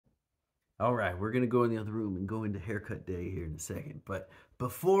All right, we're going to go in the other room and go into haircut day here in a second. But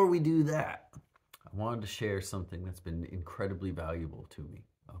before we do that, I wanted to share something that's been incredibly valuable to me,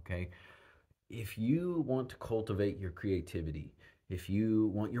 okay? If you want to cultivate your creativity, if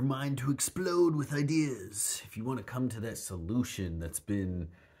you want your mind to explode with ideas, if you want to come to that solution that's been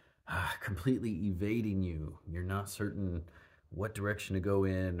completely evading you, you're not certain what direction to go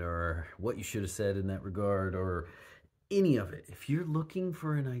in or what you should have said in that regard or any of it. If you're looking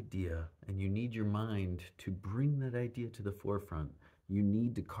for an idea and you need your mind to bring that idea to the forefront, you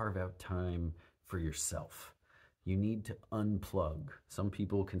need to carve out time for yourself. You need to unplug. Some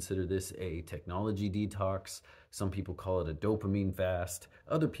people consider this a technology detox. Some people call it a dopamine fast.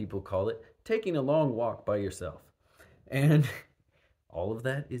 Other people call it taking a long walk by yourself. And all of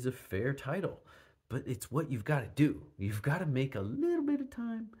that is a fair title, but it's what you've got to do. You've got to make a little bit of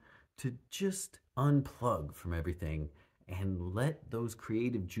time to just unplug from everything and let those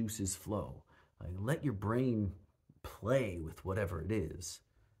creative juices flow. Like, let your brain play with whatever it is,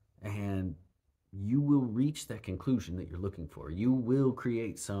 and you will reach that conclusion that you're looking for. You will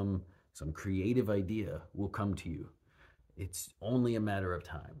create some creative idea will come to you. It's only a matter of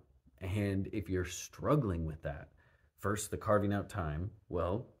time. And if you're struggling with that, first, the carving out time.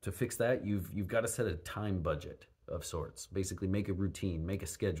 Well, to fix that, you've got to set a time budget of sorts. Basically, make a routine, make a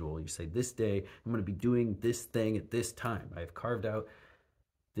schedule. You say, this day, I'm going to be doing this thing at this time. I've carved out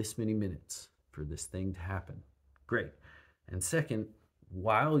this many minutes for this thing to happen. Great. And second,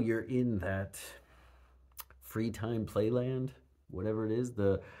 while you're in that free time playland, whatever it is,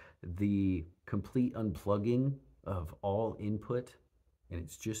 the complete unplugging of all input, and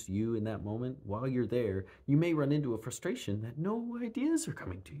it's just you in that moment, while you're there, you may run into a frustration that no ideas are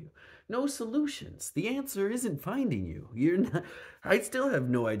coming to you, no solutions. The answer isn't finding you. I still have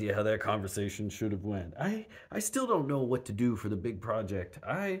no idea how that conversation should have went. I still don't know what to do for the big project.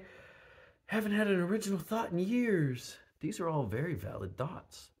 I haven't had an original thought in years. These are all very valid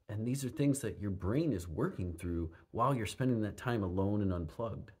thoughts, and these are things that your brain is working through while you're spending that time alone and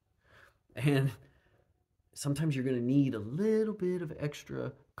unplugged. And sometimes you're going to need a little bit of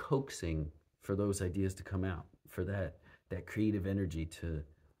extra coaxing for those ideas to come out, for that creative energy to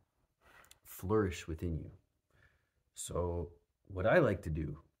flourish within you. So what I like to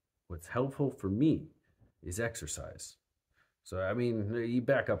do, what's helpful for me, is exercise. So, I mean, you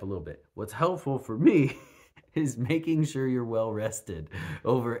back up a little bit. What's helpful for me is making sure you're well rested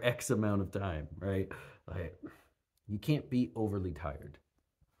over X amount of time, right? Like, you can't be overly tired,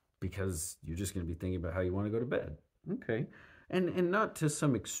 because you're just going to be thinking about how you want to go to bed. Okay. And not to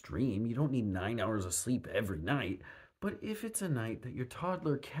some extreme. You don't need 9 hours of sleep every night. But if it's a night that your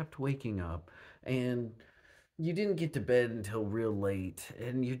toddler kept waking up and you didn't get to bed until real late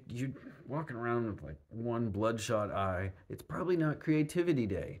and you're walking around with like one bloodshot eye, it's probably not Creativity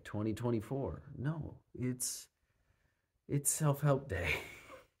Day 2024. No, it's self-help day.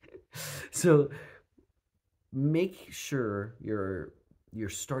 So make sure you're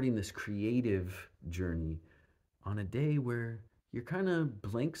starting this creative journey on a day where you're kind of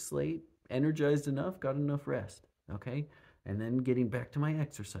blank slate, energized enough, got enough rest, okay? And then getting back to my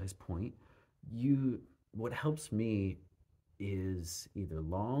exercise point, what helps me is either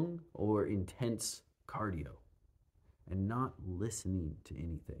long or intense cardio and not listening to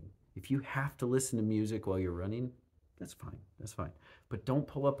anything. If you have to listen to music while you're running, that's fine. That's fine. But don't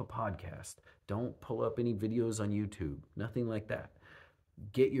pull up a podcast. Don't pull up any videos on YouTube. Nothing like that.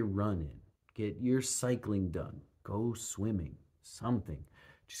 Get your run in. Get your cycling done. Go swimming. Something.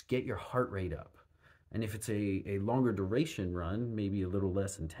 Just get your heart rate up. And if it's a longer duration run, maybe a little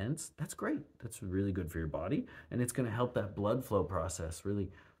less intense, that's great. That's really good for your body. And it's going to help that blood flow process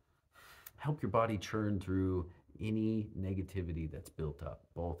really help your body churn through any negativity that's built up,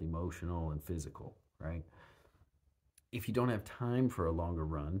 both emotional and physical, right? If you don't have time for a longer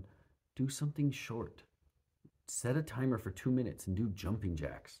run, do something short. Set a timer for 2 minutes and do jumping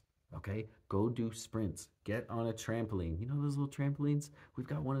jacks, okay? Go do sprints. Get on a trampoline. You know those little trampolines? We've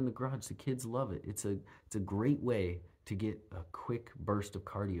got one in the garage. The kids love it. It's a great way to get a quick burst of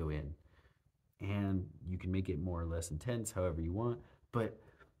cardio in. And you can make it more or less intense, however you want. But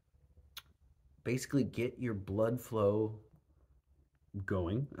basically get your blood flow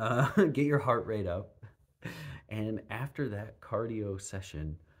going. Get your heart rate up. And after that cardio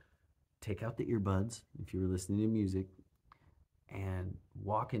session, take out the earbuds if you were listening to music and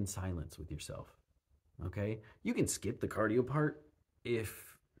walk in silence with yourself, okay? You can skip the cardio part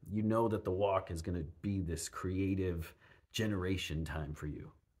if you know that the walk is going to be this creative generation time for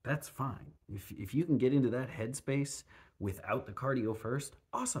you. That's fine. If you can get into that headspace without the cardio first,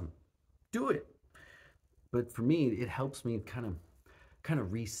 awesome. Do it. But for me, it helps me kind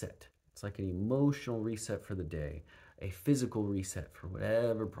of reset. It's like an emotional reset for the day, a physical reset for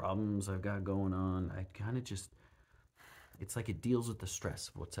whatever problems I've got going on. I kind of just, it's like it deals with the stress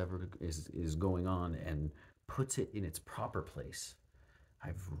of whatever is going on and puts it in its proper place.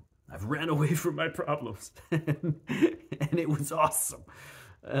 I've ran away from my problems, and it was awesome.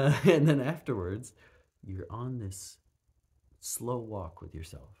 And then afterwards, you're on this slow walk with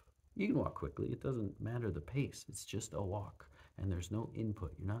yourself. You can walk quickly, it doesn't matter the pace, it's just a walk, and there's no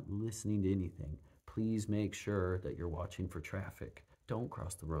input. You're not listening to anything. Please make sure that you're watching for traffic. Don't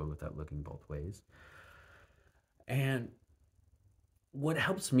cross the road without looking both ways. And what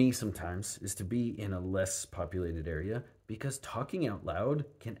helps me sometimes is to be in a less populated area, because talking out loud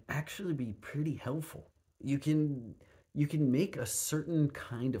can actually be pretty helpful. You can make a certain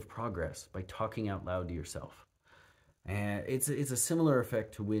kind of progress by talking out loud to yourself. And it's a similar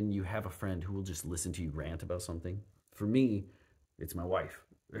effect to when you have a friend who will just listen to you rant about something. For me, it's my wife.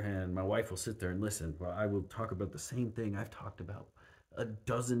 And my wife will sit there and listen while I will talk about the same thing I've talked about a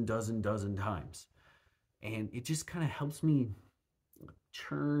dozen times. And it just kind of helps me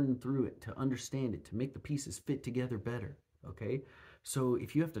churn through it, to understand it, to make the pieces fit together better. Okay? So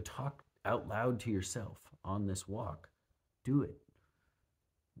if you have to talk out loud to yourself on this walk, do it.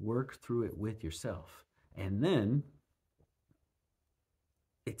 Work through it with yourself. And then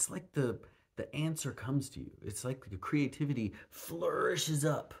it's like the answer comes to you. It's like your creativity flourishes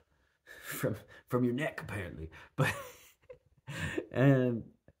up from your neck, apparently. But and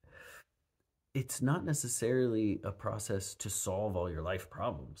it's not necessarily a process to solve all your life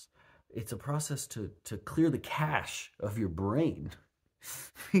problems. It's a process to clear the cache of your brain.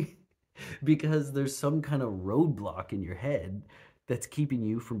 Because there's some kind of roadblock in your head that's keeping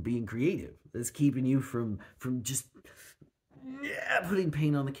you from being creative. That's keeping you from just putting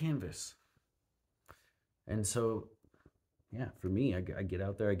paint on the canvas. And so, yeah, for me, I get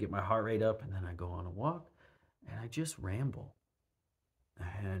out there, I get my heart rate up, and then I go on a walk, and I just ramble.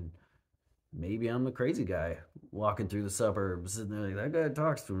 And maybe I'm the crazy guy walking through the suburbs, and they're like, that guy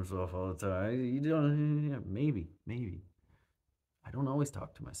talks to himself all the time. You don't, yeah, maybe. I don't always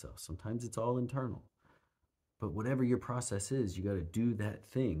talk to myself. Sometimes it's all internal. But whatever your process is, you got to do that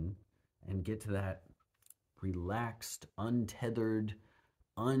thing and get to that relaxed, untethered,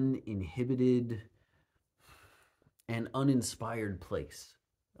 uninhibited, and uninspired place.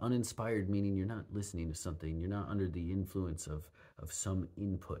 Uninspired meaning you're not listening to something. You're not under the influence of some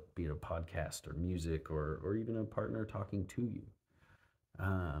input, be it a podcast or music or even a partner talking to you.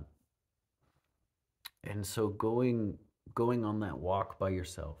 And so going on that walk by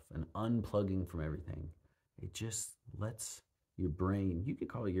yourself and unplugging from everything, it just lets your brain, you could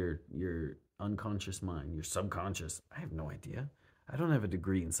call it your unconscious mind, your subconscious. I have no idea. I don't have a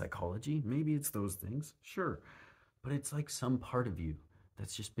degree in psychology. Maybe it's those things. Sure. But it's like some part of you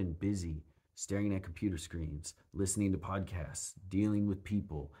that's just been busy staring at computer screens, listening to podcasts, dealing with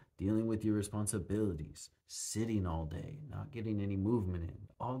people, dealing with your responsibilities, sitting all day, not getting any movement in.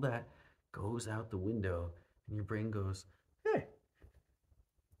 All that goes out the window, and your brain goes, hey,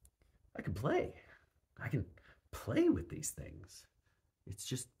 I can play. I can play with these things. It's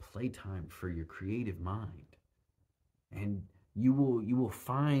just playtime for your creative mind. And you will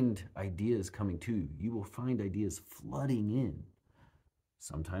find ideas coming to you. You will find ideas flooding in.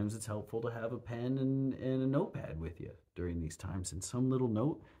 Sometimes it's helpful to have a pen and a notepad with you during these times. And some little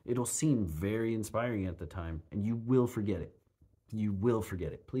note, it'll seem very inspiring at the time, and you will forget it. You will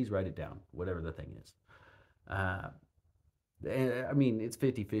forget it. Please write it down, whatever the thing is. I mean, it's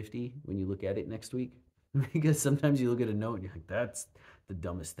 50-50 when you look at it next week. Because sometimes you look at a note and you're like, that's the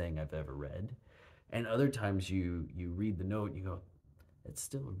dumbest thing I've ever read. And other times you read the note and you go, it's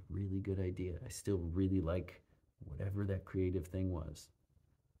still a really good idea. I still really like whatever that creative thing was.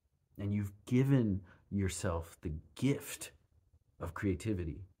 And you've given yourself the gift of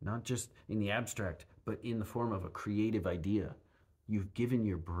creativity, not just in the abstract, but in the form of a creative idea. You've given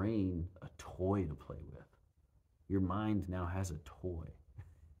your brain a toy to play with. Your mind now has a toy,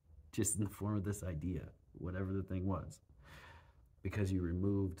 just in the form of this idea, whatever the thing was, because you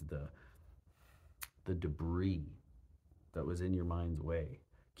removed the debris that was in your mind's way,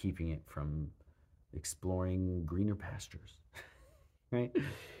 keeping it from exploring greener pastures, right?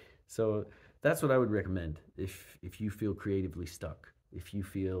 So that's what I would recommend if you feel creatively stuck, if you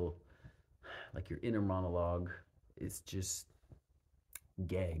feel like your inner monologue is just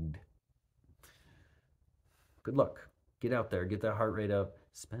gagged. Good luck. Get out there, get that heart rate up,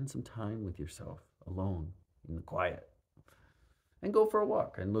 spend some time with yourself alone in the quiet, and go for a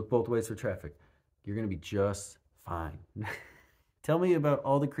walk and look both ways for traffic. You're going to be just fine. Tell me about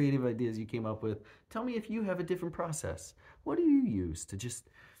all the creative ideas you came up with. Tell me if you have a different process. What do you use to just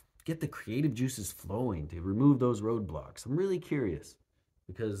get the creative juices flowing to remove those roadblocks? I'm really curious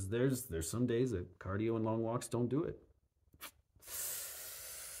because there's some days that cardio and long walks don't do it.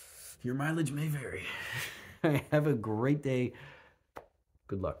 Your mileage may vary. Have a great day.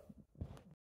 Good luck.